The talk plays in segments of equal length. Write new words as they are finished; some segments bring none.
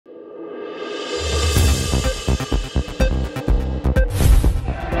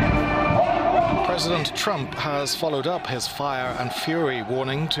President Trump has followed up his fire and fury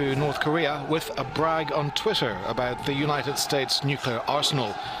warning to North Korea with a brag on Twitter about the United States nuclear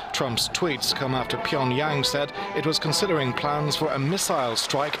arsenal. Trump's tweets come after Pyongyang said it was considering plans for a missile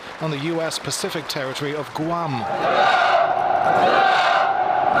strike on the U.S. Pacific territory of Guam.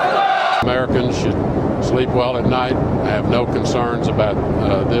 Americans should sleep well at night. I have no concerns about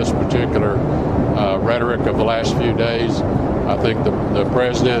this particular rhetoric of the last few days. I think the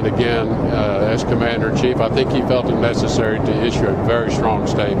President, again, as Commander-in-Chief, I think he felt it necessary to issue a very strong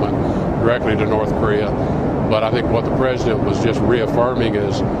statement directly to North Korea. But I think what the President was just reaffirming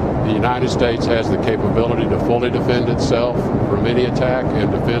is the United States has the capability to fully defend itself from any attack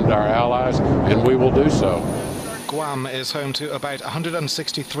and defend our allies, and we will do so. Guam is home to about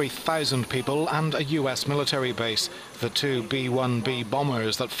 163,000 people and a U.S. military base. The two B-1B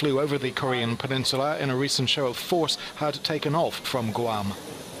bombers that flew over the Korean peninsula in a recent show of force had taken off from Guam.